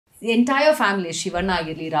the entire family, Shivanna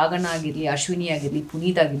agirli, Ragana agirli, Ashwini agirli,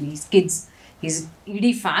 Puneet agirli, his kids, his ED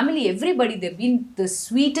family, everybody, they've been the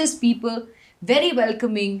sweetest people, very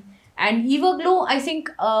welcoming. And Evaglo, I think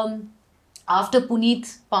after Puneet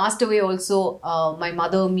passed away also, my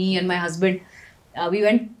mother, me and my husband, we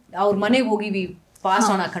went, our mane hogi, we passed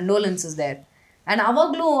on our condolences there. And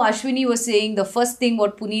Avaglo, Ashwini was saying the first thing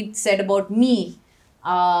what Puneet said about me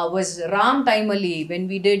was Ram Timely, when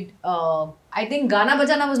we did, I think Gana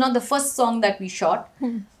Bajana was not the first song that we shot.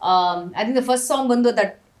 I think the first song bandu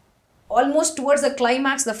that almost towards the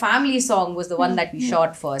climax, the family song was the one that we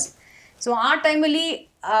shot first. So our timely,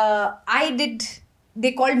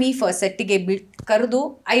 they called me first, settige kardu,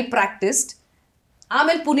 I practiced.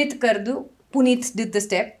 Amel Puneet kardu, Puneet did the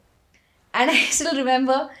step. And I still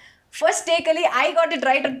remember, first take ali, I got it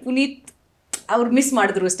right and Puneet, our miss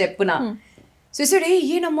madidru step na. So he said, hey,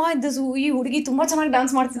 ಏನಮ್ಮ ಇದು ಈ ಹುಡುಗಿ ತುಂಬ ಚೆನ್ನಾಗಿ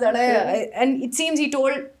dance ಮಾಡ್ತಿದ್ದಾಳೆ. And it seems he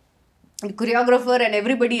told the choreographer and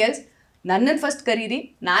everybody else, ನನ್ನನ್ನು first ಕರೀರಿ,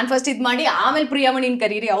 ನಾನು ಫಸ್ಟ್ ಇದು ಮಾಡಿ ಆಮೇಲೆ ಪ್ರಿಯಾಮಣಿನ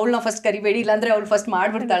ಕರೀರಿ, ಅವಳನ್ನ ಫಸ್ಟ್ ಕರಿಬೇಡಿ, ಇಲ್ಲಾಂದ್ರೆ ಅವಳು first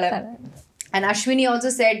ಮಾಡಿಬಿಡ್ತಾಳೆ. And Ashwini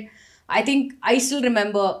also said, I think I still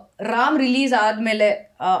remember Ram release ಆದಮೇಲೆ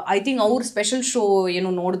I think our special show ಏನೋ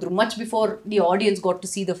ನೋಡಿದ್ರು much before the audience got to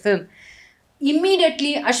see the film.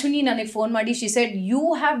 Immediately Ashwini ನನಗೆ ಫೋನ್ ಮಾಡಿ, she said, you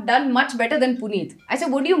have done much better than Puneet. I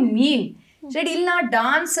said, what do you mean? She said, ಇಲ್ಲ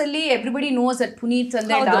dance ಅಲ್ಲಿ everybody knows that Puneet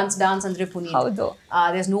ಅಂದ್ರೆ dance ಅಂದ್ರೆ Puneet.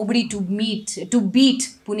 There's nobody to beat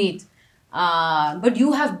Puneet. But you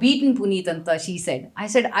have beaten Puneet anta, she said. I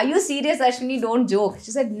said, are you serious, Ashwini? Don't joke.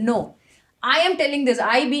 She said, no. I am telling this.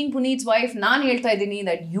 I being Puneet's wife, naan helta idini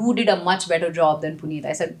that you did a much better job than Puneet.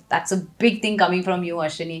 I said, that's a big thing coming from you,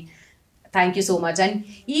 Ashwini. Thank you so much. And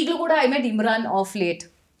eaglu kuda I met Imran off late.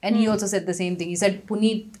 And he also said the same thing. He said,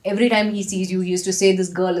 Puneet, every time he sees you, he used to say, this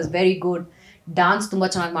girl is very good. Dance tumba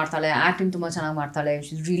chanag martale, acting tumba chanag martale.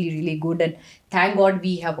 She's really, really good. And thank God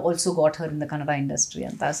we have also got her in the Kannada industry.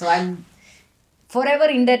 So I'm forever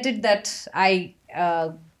indebted that I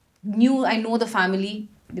know the family,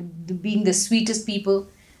 being the sweetest people.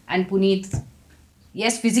 And Puneet,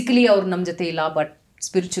 yes, physically our nam jate illa, but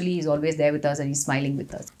spiritually he's always there with us and he's smiling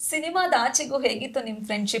with us. ಸಿನಿಮಾದ ಆಚೆಗೂ ಹೇಗಿತ್ತು ನಿಮ್ಮ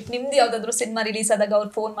friendship? ನಿಮ್ದು ಯಾವ್ದಾದ್ರು cinema release ಆದಾಗ ಅವ್ರು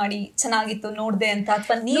phone ಮಾಡಿ ಚೆನ್ನಾಗಿತ್ತು ನೋಡ್ದೆ ಅಂತ,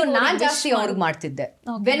 ಅಥವಾ ನೀವು? ನಾನು ಜಾಸ್ತಿ ಅವ್ರಿಗೆ ಮಾಡ್ತಿದ್ದೆ.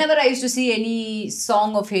 Whenever I used to see any song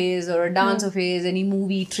of his or a dance of his, any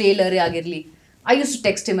movie trailer ಆಗಿರ್ಲಿ, I used to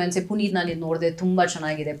text him and say, Puneet, ನಾನು ಇದು ನೋಡಿದೆ, ತುಂಬ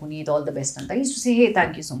ಚೆನ್ನಾಗಿದೆ Puneet, all the best ಅಂತ. I used to say, hey,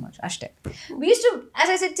 thank you so much. ಅಷ್ಟೇ. We used to, as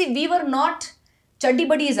I said, see, we were not chaddi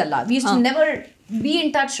buddies alla. We used to never be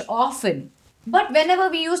in touch often. But whenever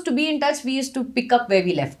we used to be in touch, we used to pick up where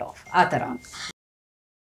we left off. ಆ ಥರ.